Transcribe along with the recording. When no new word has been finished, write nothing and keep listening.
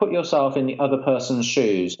Put yourself in the other person's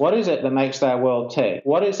shoes. What is it that makes their world tick?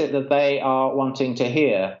 What is it that they are wanting to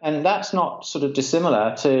hear? And that's not sort of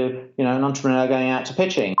dissimilar to, an entrepreneur going out to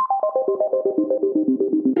pitching.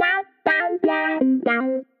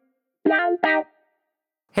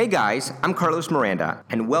 Hey guys, I'm Carlos Miranda,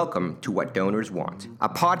 and welcome to What Donors Want, a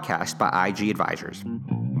podcast by IG Advisors.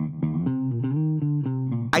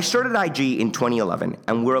 I started IG in 2011,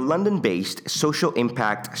 and we're a London-based social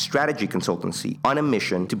impact strategy consultancy on a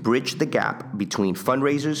mission to bridge the gap between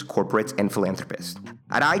fundraisers, corporates, and philanthropists.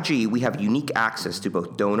 At IG, we have unique access to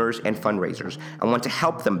both donors and fundraisers and want to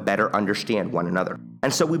help them better understand one another.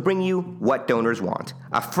 And so we bring you What Donors Want,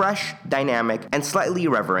 a fresh, dynamic, and slightly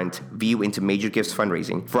irreverent view into major gifts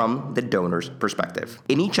fundraising from the donor's perspective.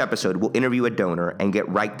 In each episode, we'll interview a donor and get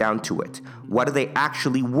right down to it. What do they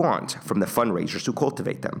actually want from the fundraisers who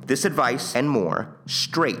cultivate them? This advice and more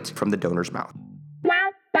straight from the donor's mouth.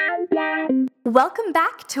 Welcome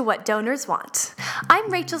back to What Donors Want. I'm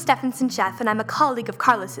Rachel Stephenson-Sheff, and I'm a colleague of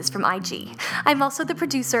Carlos's from IG. I'm also the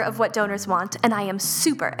producer of What Donors Want, and I am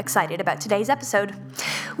super excited about today's episode.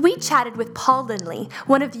 We chatted with Paul Lindley,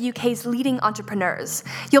 one of the UK's leading entrepreneurs.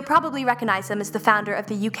 You'll probably recognize him as the founder of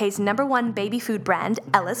the UK's #1 baby food brand,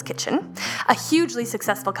 Ella's Kitchen, a hugely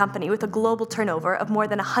successful company with a global turnover of more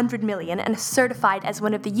than 100 million and certified as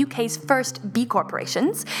one of the UK's first B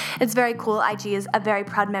Corporations. It's very cool. IG is a very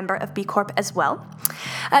proud member of B Corp as well.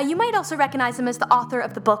 You might also recognize him as the author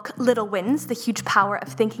of the book Little Wins, The Huge Power of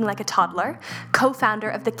Thinking Like a Toddler, co-founder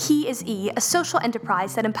of The Key is E, a social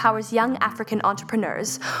enterprise that empowers young African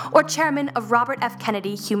entrepreneurs, or chairman of Robert F.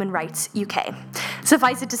 Kennedy Human Rights UK.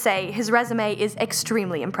 Suffice it to say, his resume is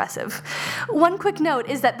extremely impressive. One quick note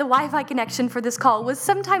is that the Wi-Fi connection for this call was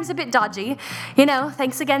sometimes a bit dodgy.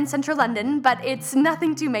 Thanks again, Central London, but it's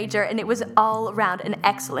nothing too major, and it was all around an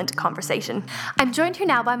excellent conversation. I'm joined here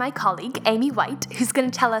now by my colleague, Amy White, who's going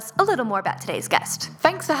to tell us a little more about today's guest.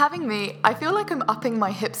 Thanks for having me. I feel like I'm upping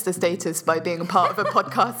my hipster status by being a part of a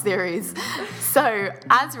podcast series. So,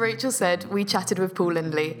 as Rachel said, we chatted with Paul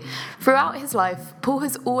Lindley. Throughout his life, Paul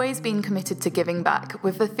has always been committed to giving back,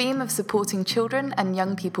 with the theme of supporting children and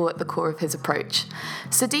young people at the core of his approach.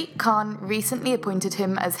 Sadiq Khan recently appointed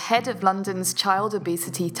him as head of London's Child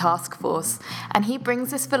Obesity Task Force, and he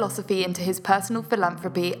brings this philosophy into his personal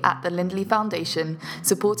philanthropy at the Lindley Foundation,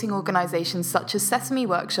 supporting organisations such as Sesame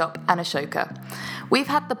Workshop and Ashoka. We've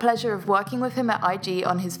had the pleasure of working with him at IG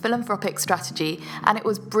on his philanthropic strategy, and it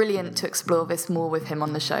was brilliant to explore this more with him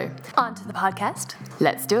on the show. On to the podcast.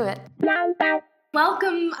 Let's do it.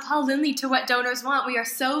 Welcome, Paul Lindley, to What Donors Want. We are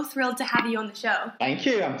so thrilled to have you on the show. Thank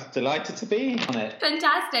you. I'm delighted to be on it.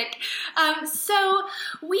 Fantastic. So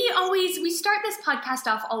we start this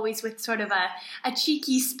podcast off always with sort of a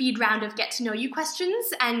cheeky speed round of get to know you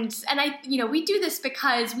questions, and we do this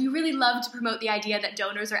because we really love to promote the idea that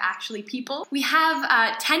donors are actually people. We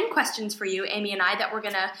have 10 questions for you, Amy and I, that we're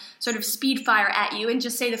gonna sort of speed fire at you, and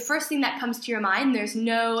just say the first thing that comes to your mind. There's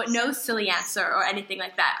no silly answer or anything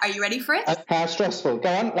like that. Are you ready for it? How stressful. Go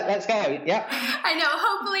on, let's go. Yep. I know,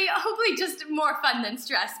 hopefully just more fun than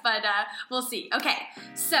stress, but we'll see. Okay,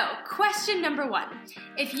 so question number 1.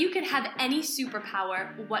 If you could have any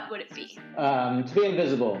superpower, what would it be? To be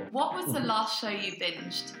invisible. What was the last show you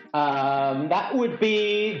binged? That would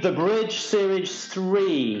be The Bridge Series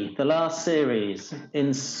 3, the last series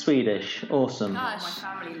in Swedish. Awesome. Gosh, my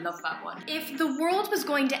family love that one. If the world was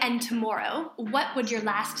going to end tomorrow, what would your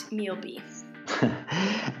last meal be?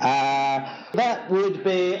 That would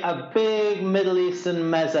be a big Middle Eastern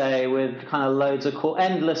meze with kind of loads of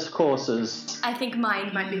endless courses. I think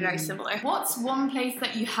mine might be very similar. What's one place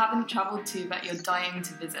that you haven't travelled to that you're dying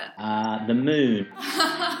to visit? The moon.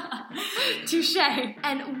 Touché.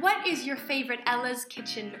 And what is your favourite Ella's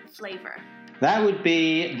Kitchen flavour? That would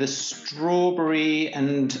be the strawberry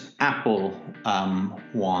and apple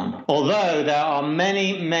one. Although there are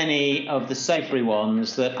many of the savoury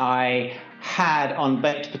ones that I had on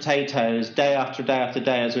baked potatoes day after day after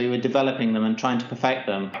day as we were developing them and trying to perfect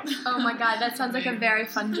them. Oh my god, that sounds like a very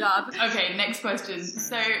fun job. Okay, next question.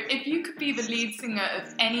 So, if you could be the lead singer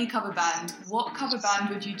of any cover band, what cover band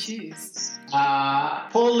would you choose?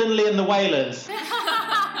 Paul Lindley and the Wailers.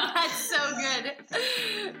 That's so good.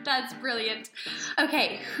 That's brilliant.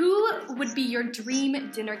 Okay, who would be your dream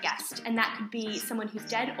dinner guest? And that could be someone who's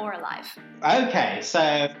dead or alive. Okay,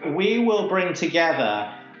 so we will bring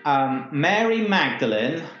together Mary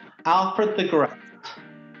Magdalene, Alfred the Great,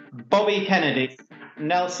 Bobby Kennedy,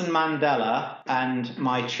 Nelson Mandela, and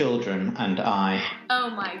my children and I. Oh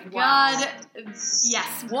my god.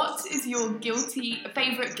 Yes. What is your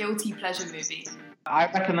favourite guilty pleasure movie? I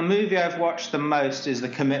reckon the movie I've watched the most is The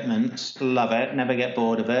Commitment. Love it, never get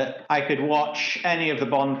bored of it. I could watch any of the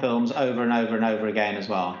Bond films over and over and over again as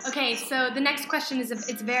well. Okay, so the next question is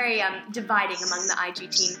it's very dividing among the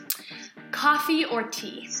IG team. Coffee or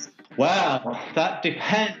tea? Well, that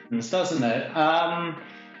depends, doesn't it?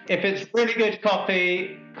 If it's really good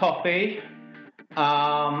coffee.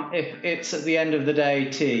 If it's at the end of the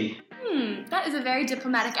day, tea. That is a very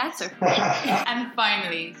diplomatic answer. And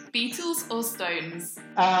finally, Beatles or Stones?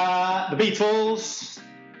 The Beatles,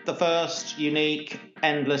 the first, unique,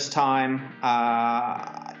 endless time.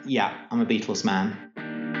 Yeah, I'm a Beatles man.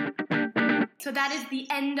 So that is the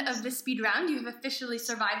end of the speed round. You have officially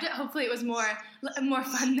survived it. Hopefully it was more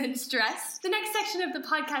fun than stress. The next section of the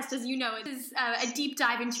podcast, as you know, is a deep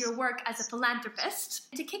dive into your work as a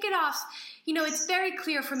philanthropist. To kick it off, it's very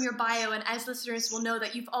clear from your bio, and as listeners will know,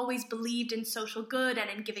 that you've always believed in social good and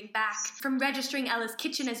in giving back. From registering Ella's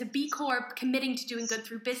Kitchen as a B Corp, committing to doing good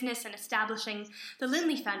through business, and establishing the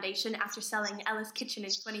Lindley Foundation after selling Ella's Kitchen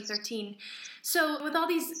in 2013. So with all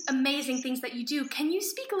these amazing things that you do, can you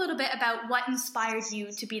speak a little bit about what inspired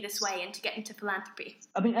you to be this way and to get into philanthropy?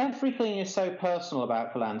 I mean, everything is so personal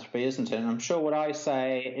about philanthropy, isn't it? And I'm sure what I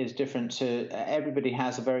say is different to everybody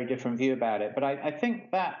has a very different view about it. But I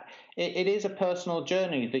think that it is a personal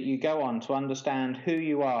journey that you go on to understand who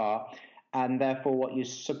you are and therefore what you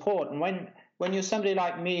support. And when you're somebody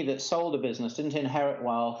like me that sold a business, didn't inherit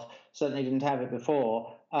wealth, certainly didn't have it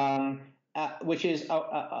before, which is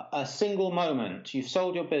a single moment. You've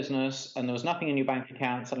sold your business and there was nothing in your bank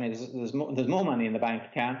account. Suddenly there's more money in the bank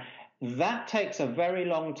account. That takes a very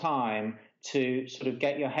long time to sort of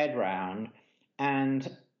get your head round, and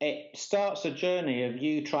it starts a journey of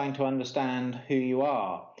you trying to understand who you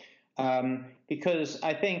are. Because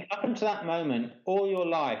I think up until that moment, all your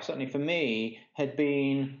life, certainly for me, had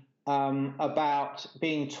been about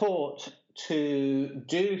being taught to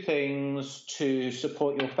do things to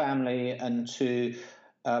support your family and to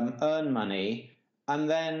earn money. And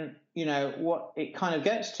then, what it kind of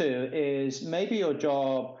gets to is maybe your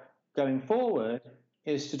job going forward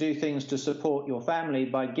is to do things to support your family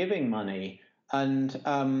by giving money. And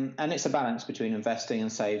it's a balance between investing and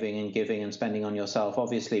saving and giving and spending on yourself,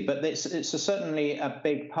 obviously. But it's certainly a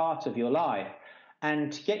big part of your life.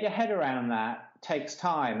 And to get your head around that takes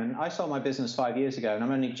time. And I sold my business 5 years ago, and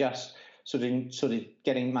I'm only just sort of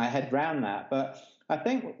getting my head around that. But I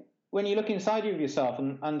think when you look inside of yourself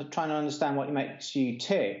and trying to understand what makes you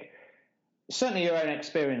tick, certainly your own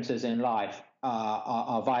experiences in life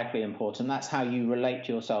are vitally important. That's how you relate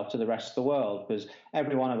yourself to the rest of the world, because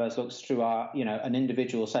every one of us looks through our, an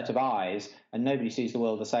individual set of eyes, and nobody sees the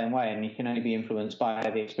world the same way, and you can only be influenced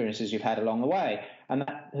by the experiences you've had along the way. And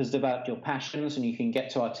that has developed your passions, and you can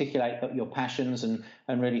get to articulate your passions and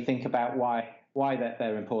really think about why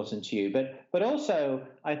they're important to you. But also,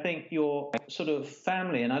 I think your sort of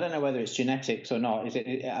family, and I don't know whether it's genetics or not,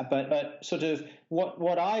 but sort of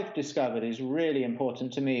what I've discovered is really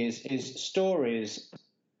important to me is stories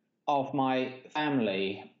of my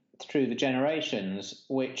family through the generations,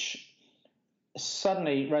 which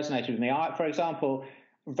suddenly resonated with me. For example,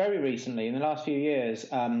 very recently, in the last few years,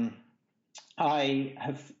 I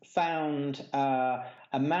have found a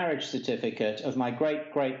marriage certificate of my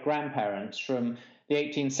great-great-grandparents from the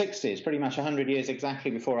 1860s, pretty much 100 years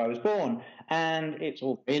exactly before I was born. And it's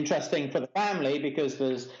all interesting for the family because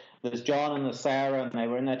there's John and there's Sarah, and they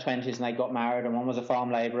were in their 20s and they got married, and one was a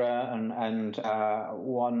farm labourer and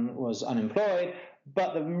one was unemployed.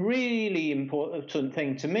 But the really important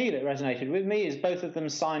thing to me that resonated with me is both of them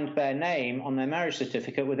signed their name on their marriage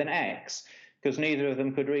certificate with an X, because neither of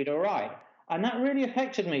them could read or write. And that really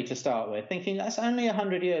affected me to start with, thinking that's only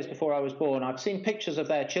 100 years before I was born. I've seen pictures of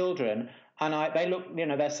their children, and they look,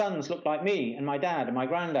 their sons look like me and my dad and my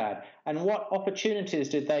granddad. And what opportunities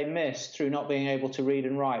did they miss through not being able to read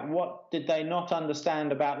and write? What did they not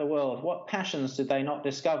understand about the world? What passions did they not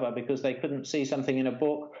discover because they couldn't see something in a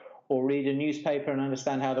book or read a newspaper and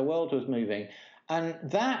understand how the world was moving? And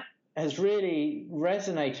that has really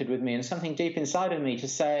resonated with me and something deep inside of me to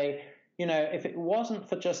say, if it wasn't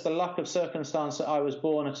for just the luck of circumstance that I was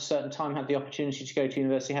born at a certain time, had the opportunity to go to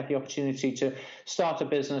university, had the opportunity to start a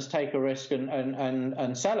business, take a risk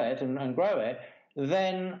and sell it and grow it,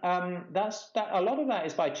 then that a lot of that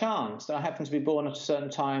is by chance, that I happened to be born at a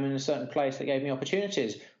certain time in a certain place that gave me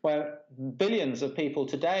opportunities, where billions of people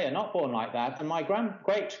today are not born like that, and my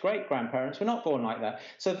great-great-grandparents were not born like that.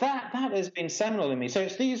 So that has been seminal in me. So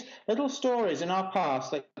it's these little stories in our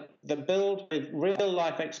past that build with real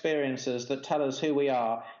life experiences that tell us who we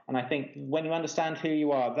are. And I think when you understand who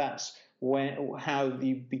you are, that's how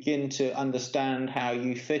you begin to understand how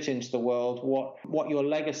you fit into the world, what your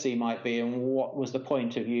legacy might be, and what was the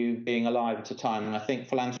point of you being alive at a time. And I think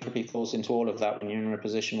philanthropy falls into all of that when you're in a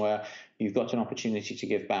position where you've got an opportunity to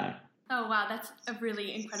give back. Oh, wow, that's a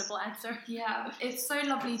really incredible answer. Yeah, it's so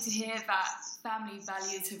lovely to hear that family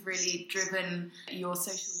values have really driven your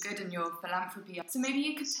social good and your philanthropy. So maybe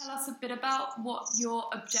you could tell us a bit about what your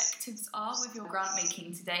objectives are with your grant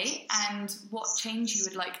making today and what change you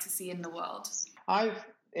would like to see in the world.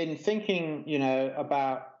 In thinking,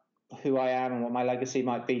 about who I am and what my legacy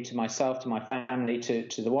might be to myself, to my family,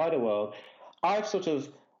 to the wider world, I've sort of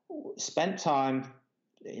spent time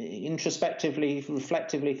introspectively,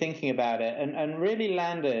 reflectively thinking about it, and really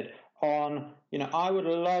landed on, I would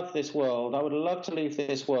love to leave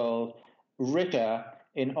this world richer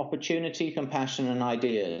in opportunity, compassion, and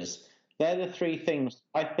ideas. They're the three things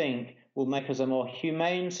I think will make us a more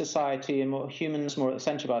humane society and more humans, more at the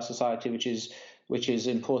centre of our society, which is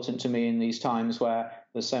important to me in these times where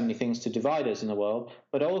there's so many things to divide us in the world,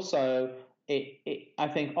 but also I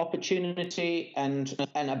think opportunity and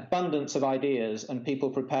an abundance of ideas and people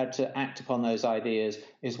prepared to act upon those ideas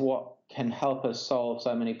is what can help us solve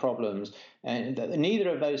so many problems. And neither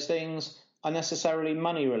of those things are necessarily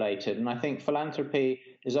money related. And I think philanthropy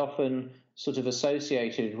is often sort of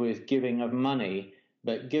associated with giving of money,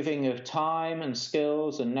 but giving of time and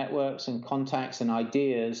skills and networks and contacts and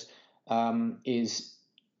ideas is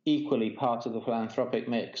equally part of the philanthropic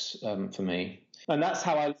mix for me. And that's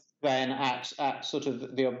how I then at sort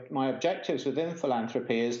of my objectives within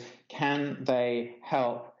philanthropy is, can they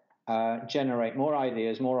help generate more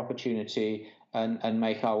ideas, more opportunity, and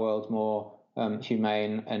make our world more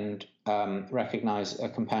humane and recognize a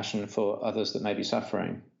compassion for others that may be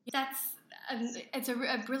suffering? It's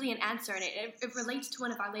a brilliant answer, and it relates to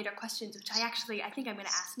one of our later questions, which I think I'm going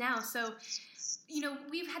to ask now. So,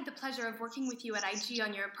 we've had the pleasure of working with you at IG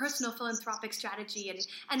on your personal philanthropic strategy,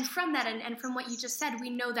 and from that and from what you just said, we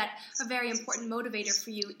know that a very important motivator for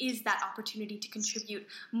you is that opportunity to contribute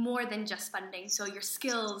more than just funding, so your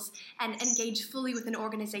skills and engage fully with an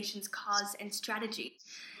organization's cause and strategy.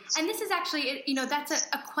 And this is actually, that's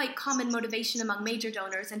a quite common motivation among major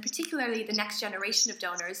donors, and particularly the next generation of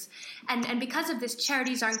donors. And because of this,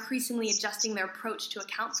 charities are increasingly adjusting their approach to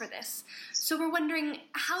account for this. So we're wondering,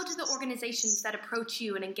 how do the organizations that approach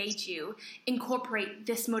you and engage you incorporate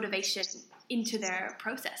this motivation into their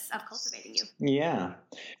process of cultivating you? Yeah.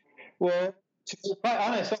 Well, to be quite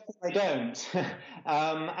honest, I don't.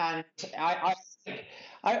 And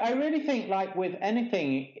I really think, like with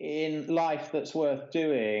anything in life that's worth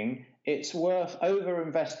doing, it's worth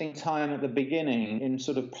over-investing time at the beginning in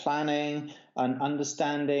sort of planning and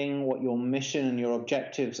understanding what your mission and your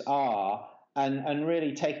objectives are, and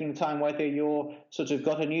really taking the time, whether you're sort of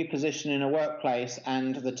got a new position in a workplace,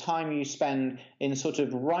 and the time you spend in sort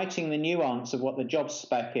of writing the nuance of what the job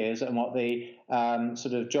spec is and what the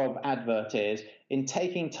sort of job advert is, in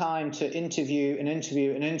taking time to interview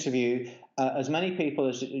as many people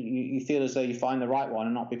as you feel as though you find the right one,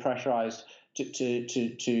 and not be pressurized to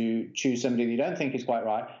choose somebody that you don't think is quite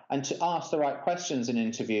right, and to ask the right questions in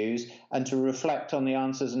interviews, and to reflect on the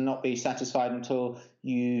answers and not be satisfied until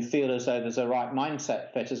you feel as though there's a right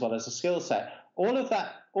mindset fit as well as a skill set. All of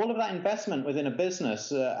that investment within a business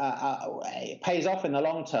pays off in the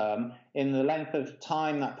long term, in the length of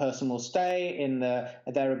time that person will stay, in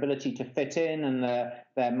their ability to fit in, and their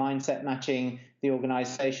mindset matching the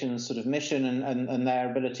organization's sort of mission, and their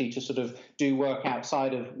ability to sort of do work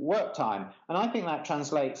outside of work time. And I think that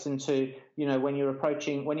translates into, when you're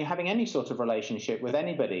having any sort of relationship with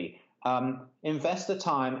anybody, invest the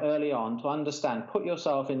time early on to understand, put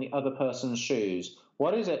yourself in the other person's shoes.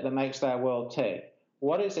 What is it that makes their world tick?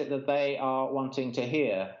 What is it that they are wanting to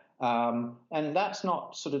hear? And that's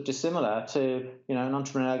not sort of dissimilar to, an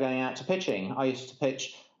entrepreneur going out to pitching. I used to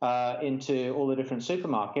pitch into all the different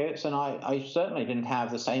supermarkets, and I certainly didn't have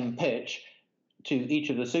the same pitch to each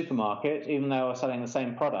of the supermarkets, even though I was selling the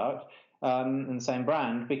same product and the same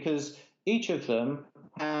brand, because each of them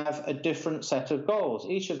have a different set of goals.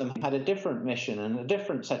 Each of them had a different mission and a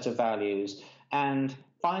different set of values, and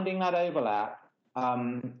finding that overlap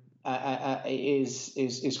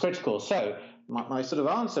is critical. So my sort of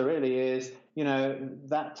answer really is,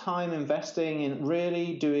 that time investing in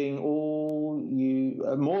really doing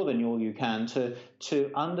more than all you can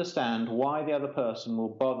to understand why the other person will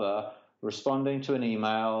bother responding to an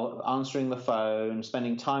email, answering the phone,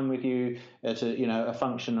 spending time with you at a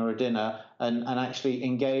function or a dinner, and actually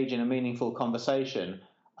engage in a meaningful conversation.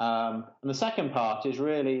 And the second part is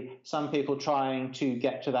really some people trying to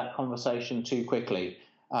get to that conversation too quickly.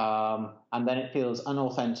 And then it feels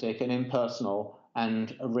unauthentic and impersonal,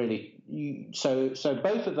 and really, so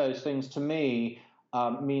both of those things to me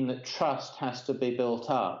mean that trust has to be built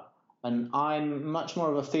up. And I'm much more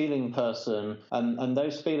of a feeling person, and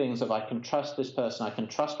those feelings of I can trust this person, I can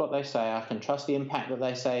trust what they say, I can trust the impact that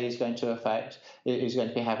they say is going to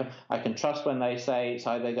be having. I can trust when they say it's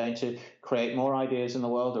either going to create more ideas in the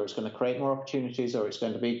world, or it's going to create more opportunities, or it's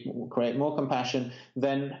going to create more compassion.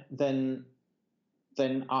 Then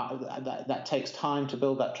that takes time to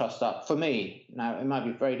build that trust up. For me, now it might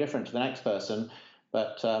be very different to the next person.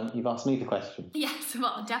 But you've asked me the question. Yes,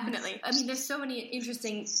 well, definitely. I mean, there's so many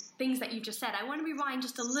interesting things that you just said. I want to rewind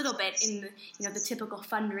just a little bit in the typical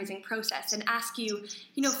fundraising process and ask you,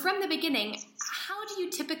 from the beginning, how do you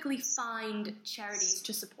typically find charities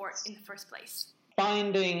to support in the first place?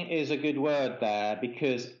 Finding is a good word there,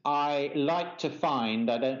 because I like to find,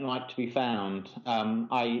 I don't like to be found.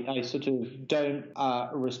 I sort of don't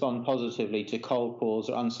respond positively to cold calls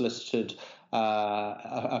or unsolicited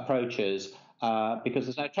approaches. Because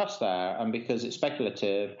there's no trust there, and because it's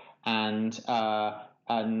speculative, and that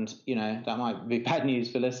might be bad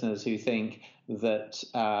news for listeners who think that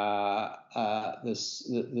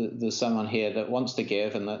there's someone here that wants to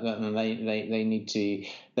give, and that they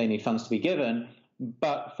need funds to be given.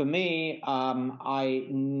 But for me, I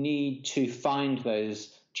need to find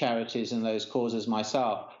those charities and those causes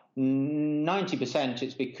myself. 90%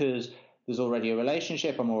 it's because there's already a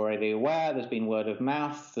relationship. I'm already aware. There's been word of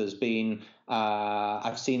mouth. There's been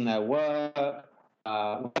I've seen their work.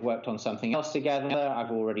 We've worked on something else together.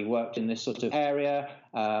 I've already worked in this sort of area,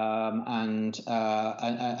 and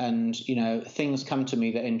things come to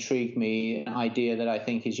me that intrigue me, an idea that I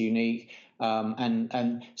think is unique,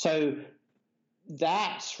 and so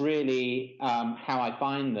that's really how I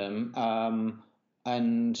find them.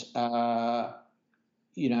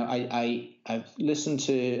 I've listened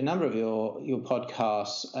to a number of your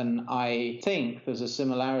podcasts, and I think there's a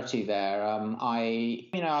similarity there.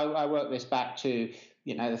 I work this back to,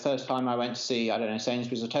 the first time I went to see,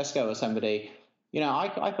 Sainsbury's or Tesco or somebody,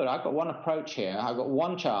 I've got one approach here. I've got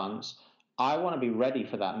one chance. I want to be ready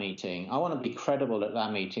for that meeting. I want to be credible at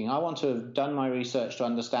that meeting. I want to have done my research to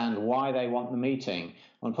understand why they want the meeting.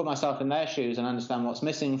 I want to put myself in their shoes and understand what's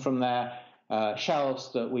missing from their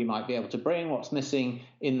shelves that we might be able to bring, what's missing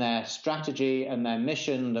in their strategy and their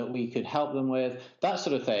mission that we could help them with, that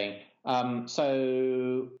sort of thing. I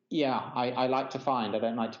like to find. I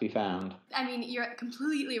don't like to be found. I mean, you're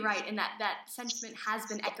completely right in that sentiment has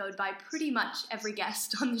been echoed by pretty much every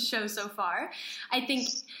guest on the show so far. I think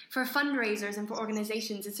for fundraisers and for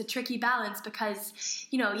organizations, it's a tricky balance because,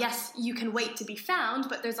 yes, you can wait to be found,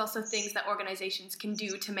 but there's also things that organizations can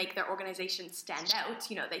do to make their organization stand out.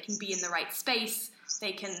 They can be in the right space.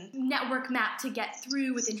 They can network map to get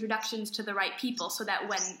through with introductions to the right people so that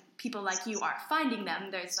when people like you are finding them,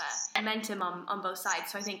 there's a momentum on both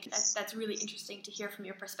sides. So I think that's really interesting to hear from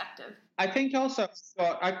your perspective. I think also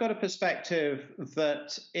I've got a perspective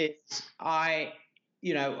that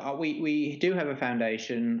we do have a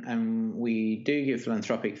foundation and we do give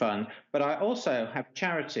philanthropic fund, but I also have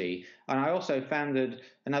charity, and I also founded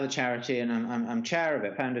another charity, and I'm chair of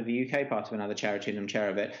it, founded the UK part of another charity, and I'm chair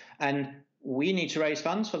of it. And we need to raise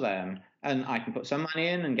funds for them, and I can put some money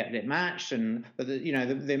in and get it matched, but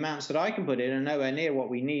the amounts that I can put in are nowhere near what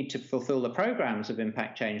we need to fulfill the programs of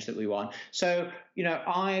impact change that we want. So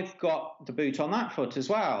I've got the boot on that foot as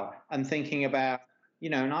well, and thinking about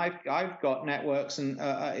and I've got networks and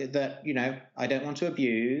that I don't want to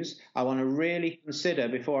abuse. I want to really consider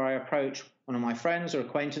before I approach one of my friends or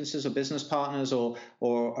acquaintances or business partners or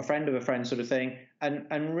a friend of a friend sort of thing,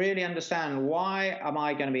 and really understand, why am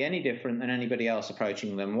I going to be any different than anybody else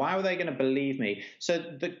approaching them? Why are they going to believe me? So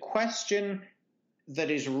the question that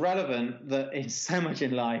is relevant, that is so much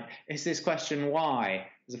in life, is this question, why?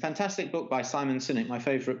 There's a fantastic book by Simon Sinek, my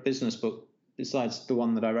favorite business book, besides the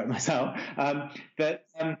one that I wrote myself,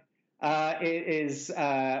 it is,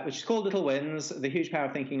 which is called Little Wins, The Huge Power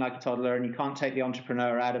of Thinking Like a Toddler, and you can't take the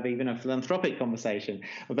entrepreneur out of even a philanthropic conversation,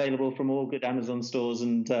 available from all good Amazon stores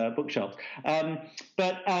and bookshops.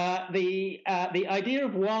 But the idea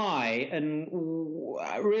of why, and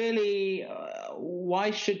really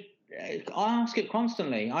why should I ask it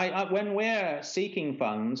constantly. When we're seeking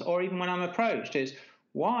funds, or even when I'm approached, is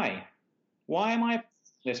why? Why am I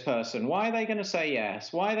this person? Why are they going to say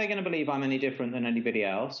yes? Why are they going to believe I'm any different than anybody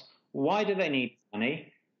else? Why do they need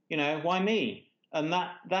money? Why me? And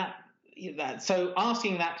that so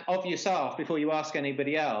asking that of yourself before you ask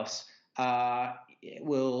anybody else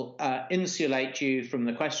will insulate you from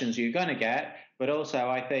the questions you're going to get, but also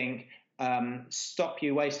I think stop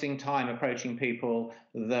you wasting time approaching people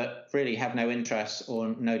that really have no interest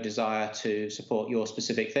or no desire to support your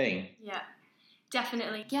specific thing. Yeah.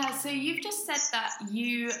 Definitely. Yeah, so you've just said that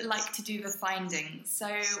you like to do the finding. So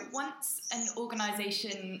once an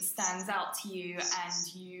organisation stands out to you and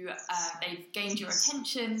they've gained your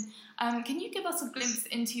attention, can you give us a glimpse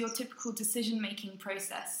into your typical decision-making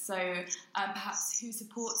process? So perhaps who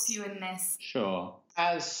supports you in this? Sure.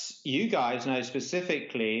 As you guys know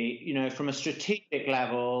specifically, from a strategic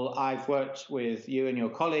level, I've worked with you and your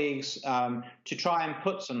colleagues to try and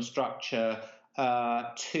put some structure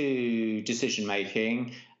to decision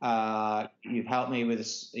making. You've helped me with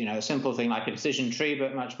a simple thing like a decision tree,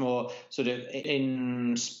 but much more sort of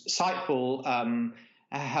insightful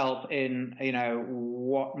help in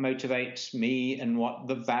what motivates me and what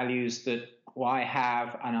the values that I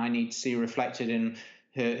have and I need to see reflected in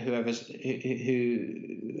who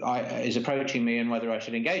is approaching me and whether I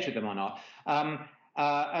should engage with them or not,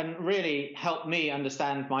 and really help me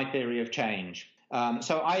understand my theory of change.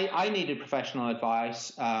 So I needed professional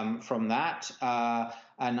advice from that,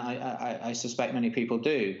 and I suspect many people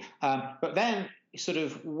do. But then, sort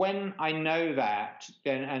of, when I know that,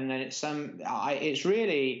 then it's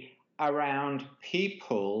really around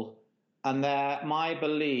people and my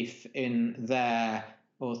belief in their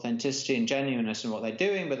authenticity and genuineness in what they're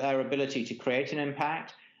doing, but their ability to create an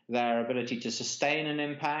impact, their ability to sustain an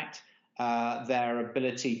impact, their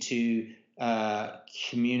ability to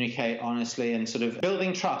communicate honestly, and sort of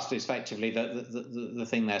building trust is effectively the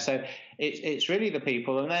thing there. So it's really the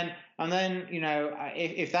people, and then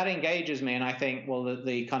if that engages me, and I think, well,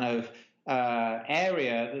 the kind of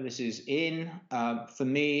area that this is in, for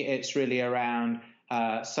me, it's really around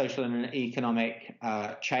social and economic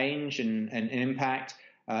change and impact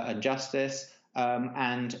and justice,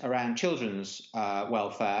 and around children's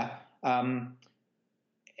welfare.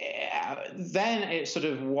 Then it's sort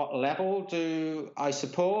of, what level do I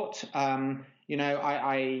support?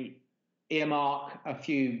 I earmark a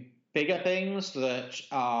few bigger things that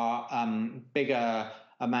are bigger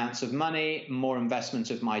amounts of money, more investment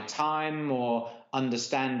of my time, more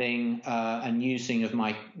understanding and using of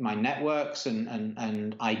my networks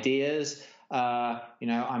and ideas.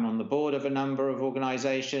 I'm on the board of a number of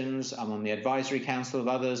organizations. I'm on the advisory council of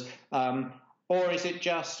others. Or is it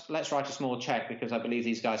just, let's write a small check because I believe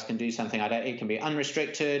these guys can do something? It can be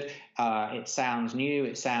unrestricted. It sounds new.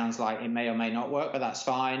 It sounds like it may or may not work, but that's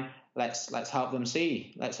fine. Let's help them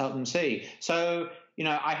see. So,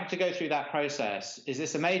 I have to go through that process. Is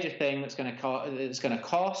this a major thing that's going to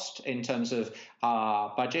cost in terms of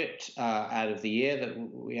our budget out of the year that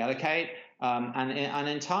we allocate, and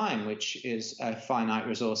in time, which is a finite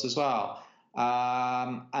resource as well?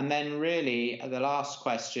 And then really the last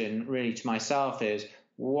question really to myself is,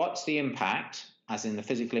 what's the impact, as in the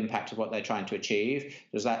physical impact of what they're trying to achieve?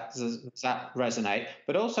 Does that resonate?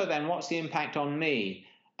 But also then, what's the impact on me?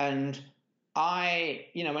 And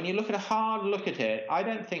when you look at a hard look at it, I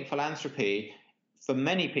don't think philanthropy for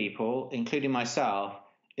many people, including myself,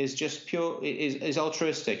 is just is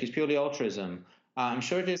altruistic, is purely altruism. I'm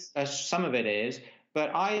sure it is, some of it is.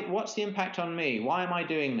 But what's the impact on me? Why am I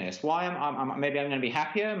doing this? Maybe I'm going to be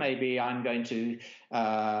happier. Maybe I'm going to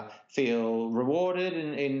feel rewarded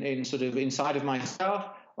in sort of inside of myself.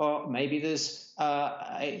 Or maybe it's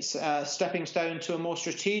a stepping stone to a more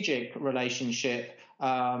strategic relationship,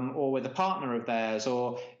 or with a partner of theirs,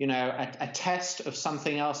 or a test of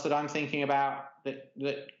something else that I'm thinking about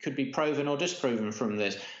that could be proven or disproven from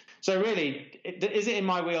this. So really, is it in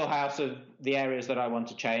my wheelhouse of the areas that I want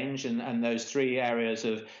to change, and those three areas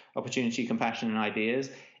of opportunity, compassion, and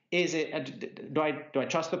ideas? Is it? Do I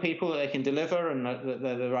trust the people that they can deliver and that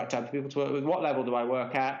they're the right type of people to work with? What level do I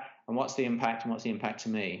work at? And what's the impact, and what's the impact to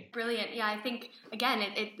me? Brilliant. Yeah, I think, again,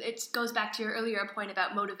 it goes back to your earlier point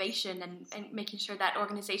about motivation and making sure that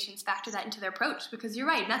organizations factor that into their approach, because you're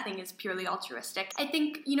right, nothing is purely altruistic. I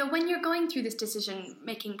think, when you're going through this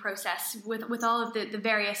decision-making process with all of the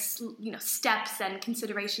various, steps and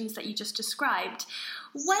considerations that you just described,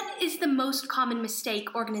 what is the most common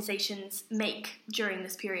mistake organizations make during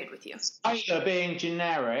this period with you? Either being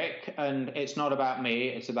generic, and it's not about me,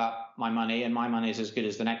 it's about my money, and my money is as good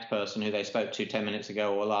as the next person who they spoke to 10 minutes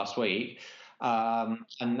ago or last week,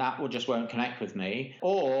 and that just won't connect with me.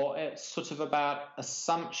 Or it's sort of about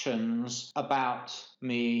assumptions about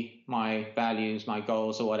me, my values, my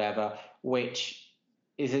goals, or whatever, which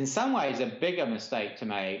is in some ways a bigger mistake to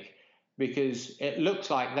make, because it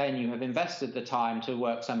looks like then you have invested the time to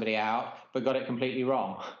work somebody out but got it completely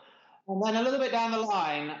wrong. And then a little bit down the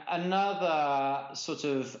line, another sort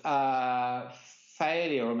of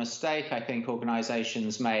failure or mistake I think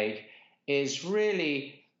organizations make is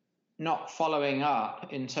really not following up,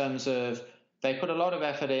 in terms of they put a lot of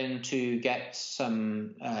effort in to get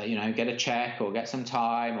some, get a check or get some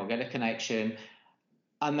time or get a connection.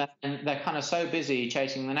 and then they're kind of so busy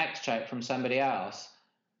chasing the next check from somebody else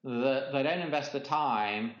that they don't invest the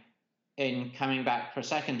time in coming back for a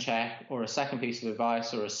second check or a second piece of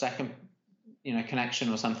advice or a second,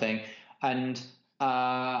 connection or something, and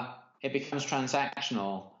it becomes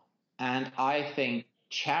transactional. And I think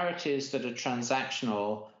charities that are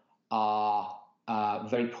transactional are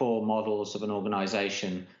very poor models of an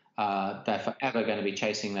organization. They're forever going to be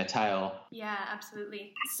chasing their tail. Yeah,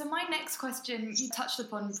 absolutely. So my next question you touched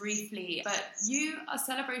upon briefly, but you are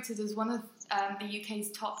celebrated as one of the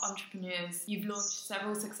UK's top entrepreneurs. You've launched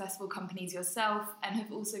several successful companies yourself and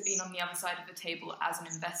have also been on the other side of the table as an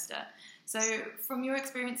investor. So from your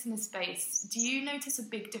experience in this space, do you notice a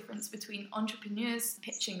big difference between entrepreneurs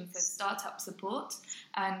pitching for startup support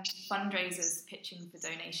and fundraisers pitching for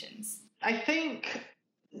donations? I think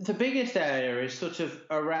the biggest area is sort of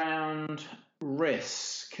around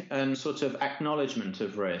risk and sort of acknowledgement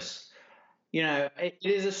of risk. It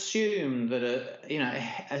is assumed that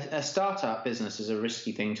a startup business is a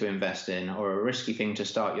risky thing to invest in or a risky thing to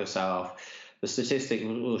start yourself. The statistic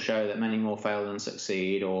will show that many more fail than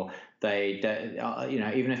succeed, or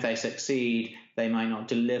even if they succeed, they might not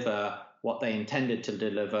deliver what they intended to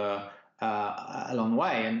deliver along the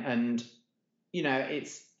way. And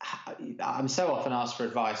I'm so often asked for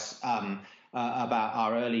advice about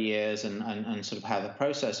our early years and sort of how the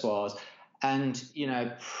process was. And,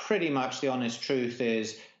 pretty much the honest truth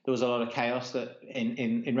is there was a lot of chaos that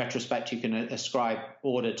in retrospect you can ascribe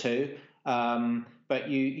order to. But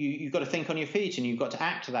you've got to think on your feet, and you've got to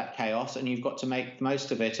act to that chaos, and you've got to make the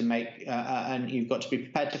most of it, and you've got to be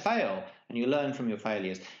prepared to fail, and you learn from your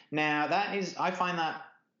failures. Now, I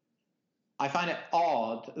find it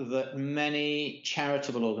odd that many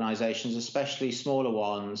charitable organizations, especially smaller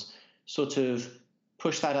ones, sort of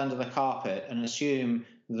push that under the carpet and assume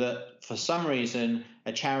that for some reason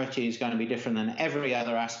a charity is going to be different than every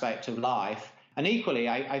other aspect of life. And equally,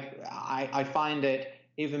 I find it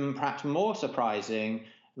even perhaps more surprising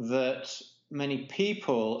that many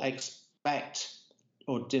people expect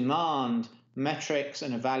or demand metrics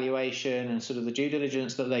and evaluation and sort of the due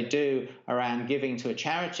diligence that they do around giving to a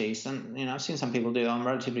charity. I've seen some people do it on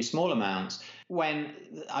relatively small amounts, when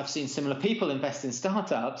I've seen similar people invest in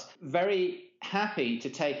startups, very happy to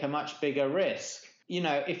take a much bigger risk.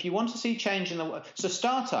 If you want to see change in the world, so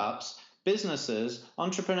startups, businesses,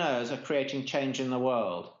 entrepreneurs are creating change in the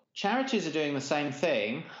world. Charities are doing the same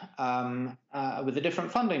thing with a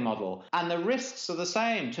different funding model. And the risks are the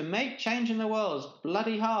same. To make change in the world is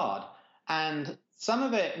bloody hard. And some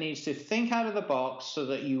of it needs to think out of the box so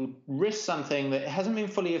that you risk something that hasn't been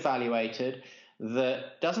fully evaluated,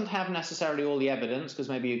 that doesn't have necessarily all the evidence, because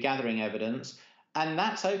maybe you're gathering evidence, and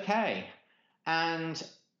that's okay. And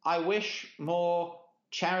I wish more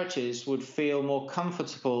charities would feel more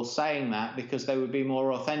comfortable saying that, because they would be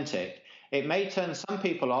more authentic. It may turn some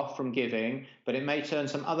people off from giving, but it may turn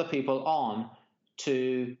some other people on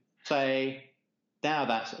to say,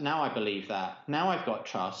 now I believe that. Now I've got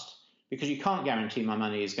trust, because you can't guarantee my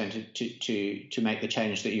money is going to make the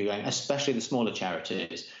change that you're going, especially the smaller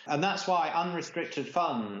charities. And that's why unrestricted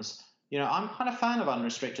funds, I'm kind of a fan of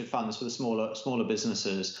unrestricted funds for the smaller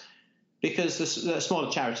businesses, because the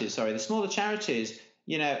smaller charities,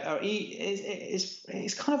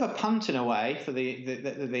 it's kind of a punt in a way for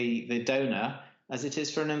the donor, as it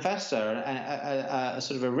is for an investor, a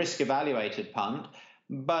sort of a risk evaluated punt.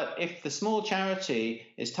 But if the small charity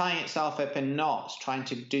is tying itself up in knots, trying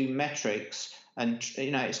to do metrics, and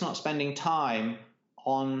it's not spending time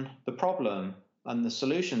on the problem and the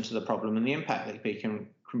solution to the problem and the impact that can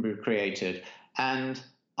be created, and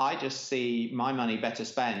I just see my money better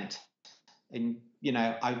spent in.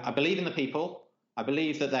 I believe in the people. I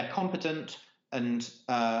believe that they're competent and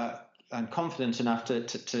confident enough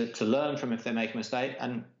to learn from if they make a mistake,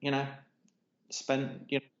 and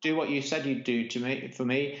do what you said you'd do for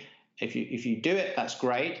me. If you do it, that's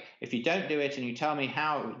great. If you don't do it and you tell me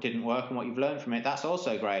how it didn't work and what you've learned from it, that's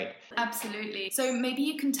also great. Absolutely. So maybe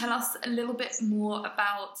you can tell us a little bit more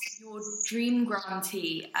about your dream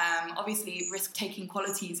grantee. Obviously, risk-taking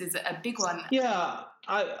qualities is a big one. Yeah,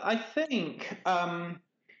 I think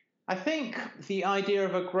the idea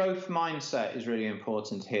of a growth mindset is really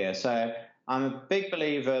important here. So I'm a big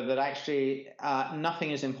believer that actually nothing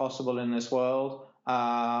is impossible in this world,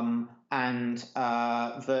 and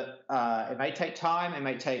that it may take time, it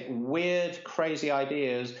may take weird, crazy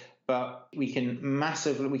ideas, but we can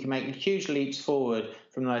make huge leaps forward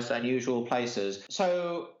from those unusual places.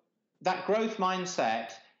 So that growth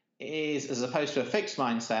mindset is, as opposed to a fixed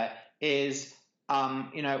mindset, is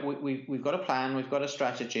we've got a plan, we've got a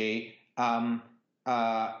strategy, we'll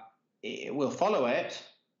follow it.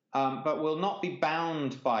 but we'll not be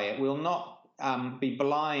bound by it. We'll not be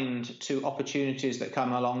blind to opportunities that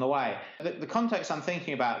come along the way. The context I'm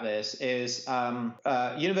thinking about this is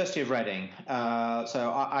University of Reading.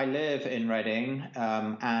 So I live in Reading,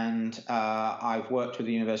 and I've worked with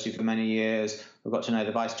the university for many years. We've got to know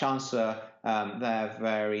the Vice-Chancellor there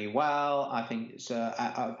very well. I think it's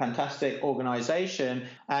a fantastic organisation.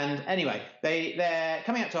 And anyway, they're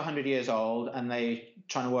coming up to 100 years old, and they're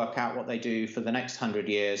trying to work out what they do for the next 100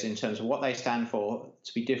 years in terms of what they stand for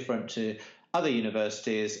to be different to other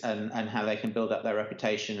universities, and how they can build up their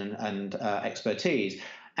reputation and expertise.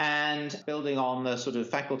 And building on the sort of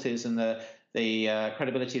faculties and the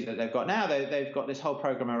credibility that they've got now, they've got this whole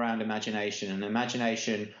program around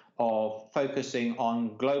imagination of focusing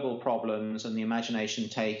on global problems, and the imagination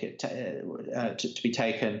to be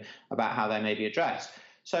taken about how they may be addressed.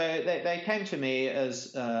 So they came to me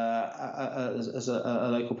as a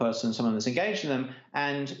local person, someone that's engaged in them,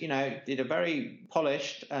 and did a very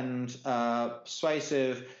polished and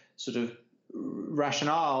persuasive sort of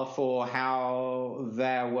rationale for how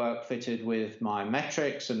their work fitted with my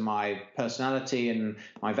metrics and my personality and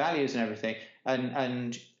my values and everything.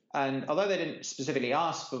 And although they didn't specifically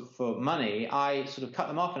ask for money, I sort of cut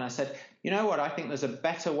them off and I said, you know what, I think there's a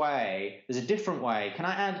better way, there's a different way. Can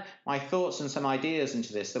I add my thoughts and some ideas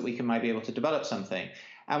into this that we can maybe be able to develop something?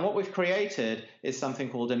 And what we've created is something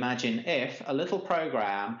called Imagine If, a little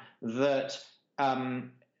program that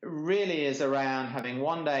really is around having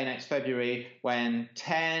one day next February when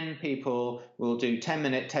 10 people will do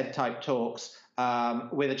 10-minute TED-type talks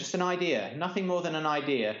with just an idea, nothing more than an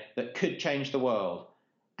idea that could change the world.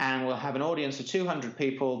 And we'll have an audience of 200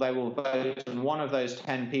 people. They will vote, and one of those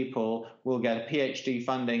 10 people will get a PhD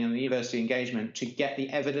funding and the university engagement to get the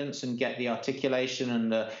evidence and get the articulation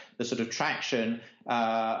and the sort of traction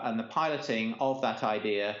and the piloting of that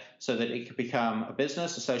idea so that it could become a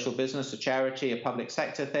business, a social business, a charity, a public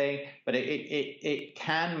sector thing. But it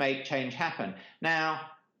can make change happen. Now,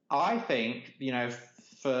 I think,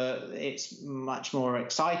 it's much more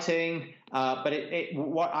exciting, but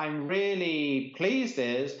what I'm really pleased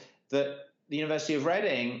is that the University of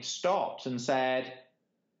Reading stopped and said,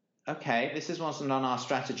 okay, this wasn't on our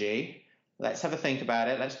strategy. Let's have a think about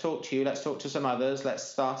it. Let's talk to you. Let's talk to some others. Let's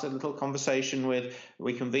start a little conversation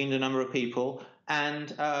we convened a number of people,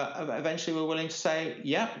 and eventually we're willing to say,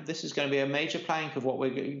 yeah, this is going to be a major plank of what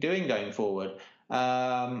we're doing going forward.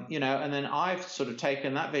 And then I've sort of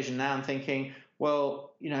taken that vision now and thinking,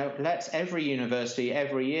 well, let's every university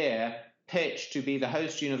every year pitch to be the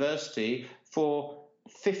host university for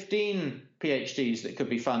 15 PhDs that could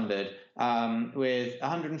be funded, with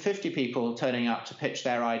 150 people turning up to pitch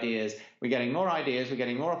their ideas. We're getting more ideas, we're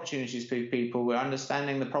getting more opportunities for people, we're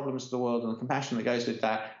understanding the problems of the world and the compassion that goes with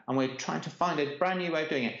that, and we're trying to find a brand new way of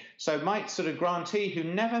doing it. So my sort of grantee, who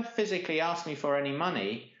never physically asked me for any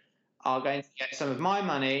money, are going to get some of my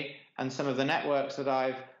money and some of the networks that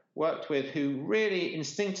I've worked with who really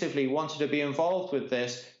instinctively wanted to be involved with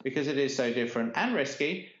this because it is so different and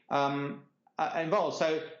risky, involved.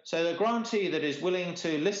 So the grantee that is willing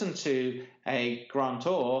to listen to a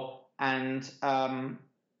grantor and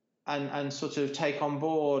sort of take on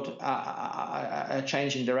board a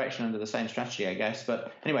change in direction under the same strategy, I guess.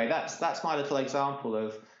 But anyway, that's my little example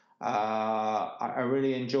of I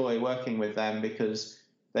really enjoy working with them because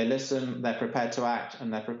they listen, they're prepared to act,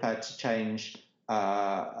 and they're prepared to change.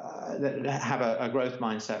 Have a growth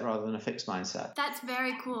mindset rather than a fixed mindset. That's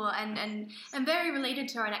very cool and very related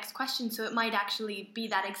to our next question, so it might actually be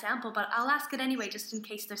that example, but I'll ask it anyway just in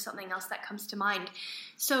case there's something else that comes to mind.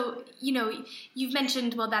 So, you've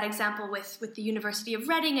mentioned, that example with the University of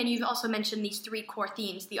Reading, and you've also mentioned these three core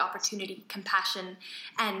themes, the opportunity, compassion,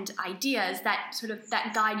 and ideas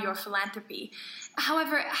that guide your philanthropy.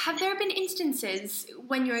 However, have there been instances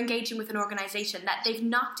when you're engaging with an organization that they've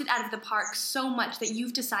knocked it out of the park so much that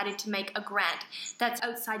you've decided to make a grant that's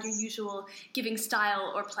outside your usual giving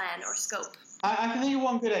style or plan or scope? I can think of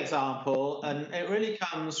one good example, and it really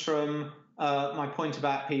comes from my point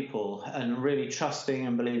about people and really trusting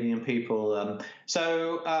and believing in people.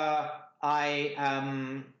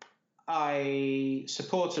 I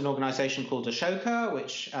support an organization called Ashoka,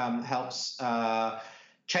 which helps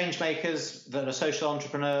change makers that are social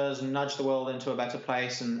entrepreneurs and nudge the world into a better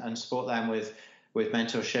place and support them with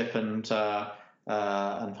mentorship and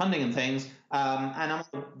funding and things. And I'm on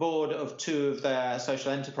the board of two of their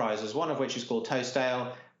social enterprises, one of which is called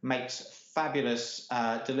Toastale, makes fabulous,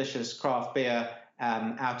 delicious craft beer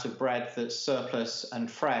out of bread that's surplus and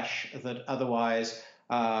fresh that otherwise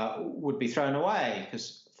would be thrown away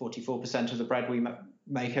because 44% of the bread we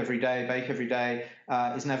bake every day,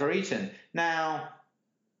 is never eaten. Now,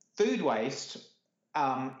 food waste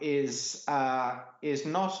is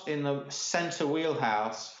not in the center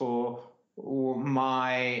wheelhouse for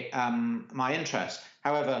my my interest.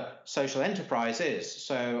 However, social enterprise is.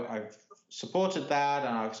 So I've supported that,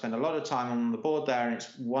 and I've spent a lot of time on the board there, and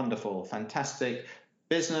it's wonderful, fantastic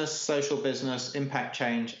business, social business, impact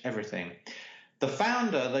change, everything. The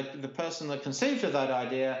founder, the person that conceived of that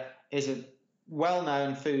idea, is a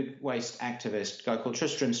well-known food waste activist, a guy called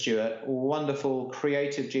Tristram Stewart, wonderful,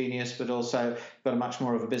 creative genius, but also got a much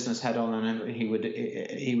more of a business head on than he would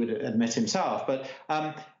admit himself.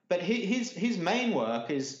 But his main work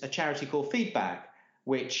is a charity called Feedback,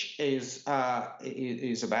 which is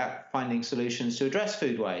about finding solutions to address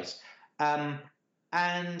food waste.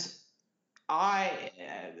 And I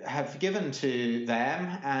have given to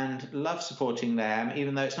them and love supporting them,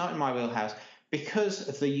 even though it's not in my wheelhouse, because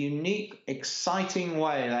of the unique, exciting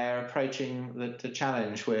way they are approaching the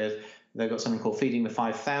challenge with. They've got something called Feeding the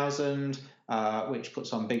 5,000, which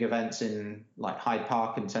puts on big events in like Hyde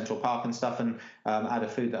Park and Central Park and stuff, and out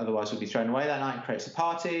of food that otherwise would be thrown away that night, creates a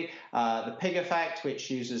party. The Pig Effect, which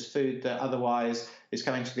uses food that otherwise is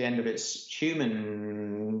coming to the end of its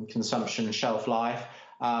human consumption shelf life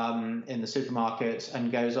in the supermarkets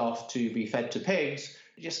and goes off to be fed to pigs.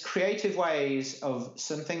 Just creative ways of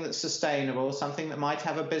something that's sustainable, something that might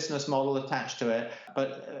have a business model attached to it,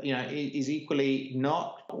 but is equally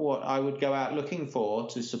not what I would go out looking for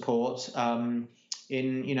to support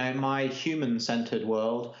in my human-centered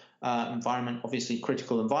world. Environment obviously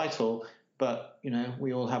critical and vital, but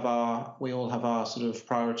we all have our sort of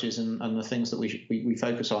priorities and the things that we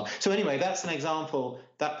focus on. So anyway, that's an example.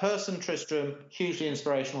 That person, Tristram, hugely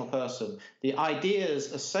inspirational person. The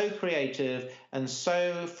ideas are so creative and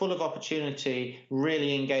so full of opportunity,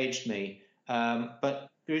 really engaged me. But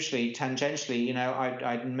crucially, tangentially,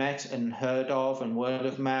 I'd met and heard of and word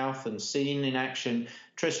of mouth and seen in action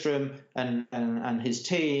Tristram and his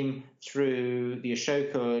team through the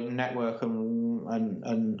Ashoka network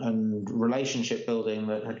and relationship building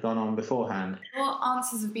that had gone on beforehand. Your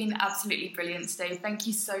answers have been absolutely brilliant today. Thank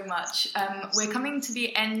you so much. We're coming to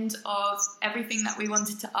the end of everything that we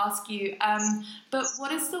wanted to ask you. But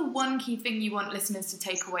what is the one key thing you want listeners to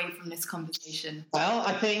take away from this conversation? Well,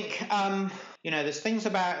 I think there's things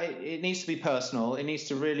about it. It needs to be personal. It needs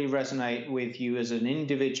to really resonate with you as an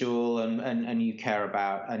individual and you care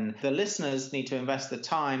about. And the listeners need to invest the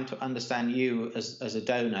time to understand you as a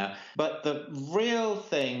donor. But the real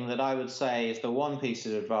thing that I would say is the one piece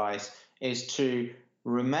of advice is to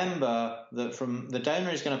remember that from the donor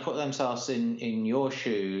is going to put themselves in your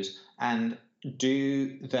shoes, and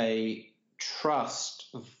do they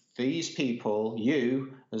trust these people,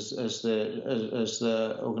 you as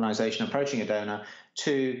the organization approaching a donor,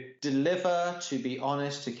 to deliver, to be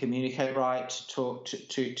honest, to communicate right, to talk,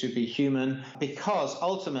 to be human, because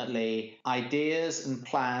ultimately ideas and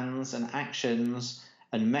plans and actions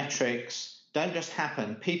and metrics don't just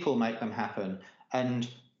happen. People make them happen. And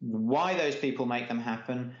why those people make them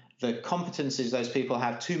happen, the competencies those people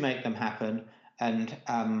have to make them happen, and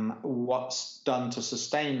what's done to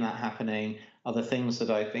sustain that happening are the things that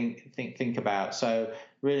I think about. So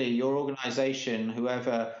really, your organization,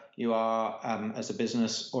 whoever you are as a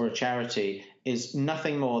business or a charity, is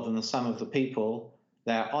nothing more than the sum of the people,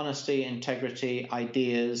 their honesty, integrity,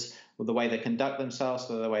 ideas, the way they conduct themselves,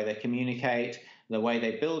 the way they communicate, the way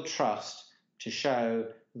they build trust, to show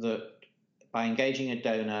that by engaging a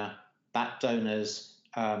donor, that donor's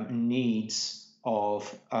needs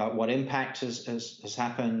of what impact has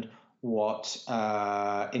happened, what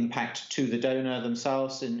impact to the donor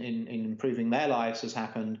themselves in improving their lives has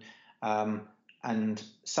happened, and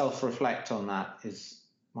self-reflect on that is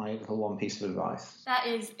my little one piece of advice. That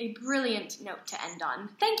is a brilliant note to end on.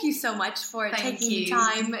 Thank you so much for taking the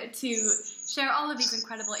time to share all of these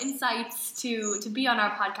incredible insights, to be on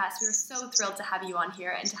our podcast. We were so thrilled to have you on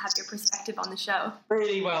here and to have your perspective on the show.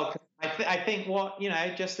 Really welcome. I think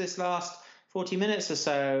just this last 40 minutes or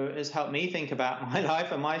so has helped me think about my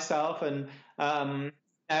life and myself, and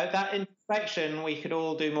that introspection we could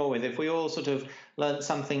all do more with. If we all sort of learned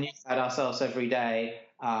something new about ourselves every day,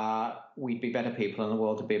 we'd be better people and the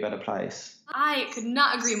world would be a better place. I could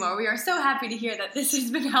not agree more. We are so happy to hear that this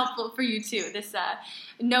has been helpful for you too. This,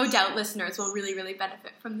 no doubt listeners will really, really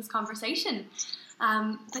benefit from this conversation.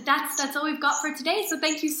 But that's all we've got for today, so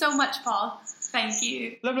thank you so much, Paul. Thank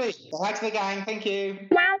you. Lovely. Hi to the gang. Thank you.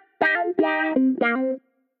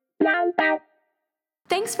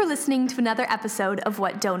 Thanks for listening to another episode of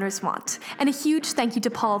What Donors Want, and a huge thank you to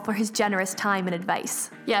Paul for his generous time and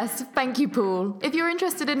advice. Yes, thank you, Paul. If you're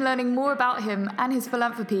interested in learning more about him and his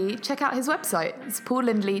philanthropy, check out his website. It's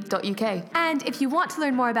paullindley.uk. And if you want to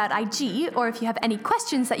learn more about IG, or if you have any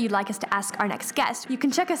questions that you'd like us to ask our next guest, you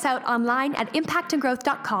can check us out online at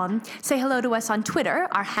impactandgrowth.com, say hello to us on Twitter,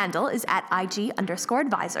 our handle is at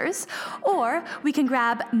IG_advisors, or we can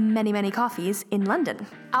grab many coffees in London.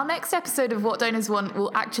 Our next episode of What Donors Want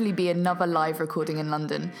will actually be another live recording in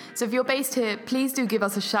London. So if you're based here, please do give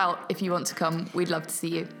us a shout if you want to come. We'd love to see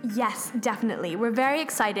you. Yes, definitely. We're very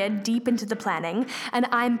excited, deep into the planning, and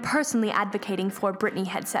I'm personally advocating for Brittany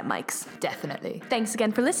headset mics. Definitely. Thanks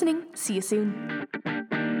again for listening. See you soon.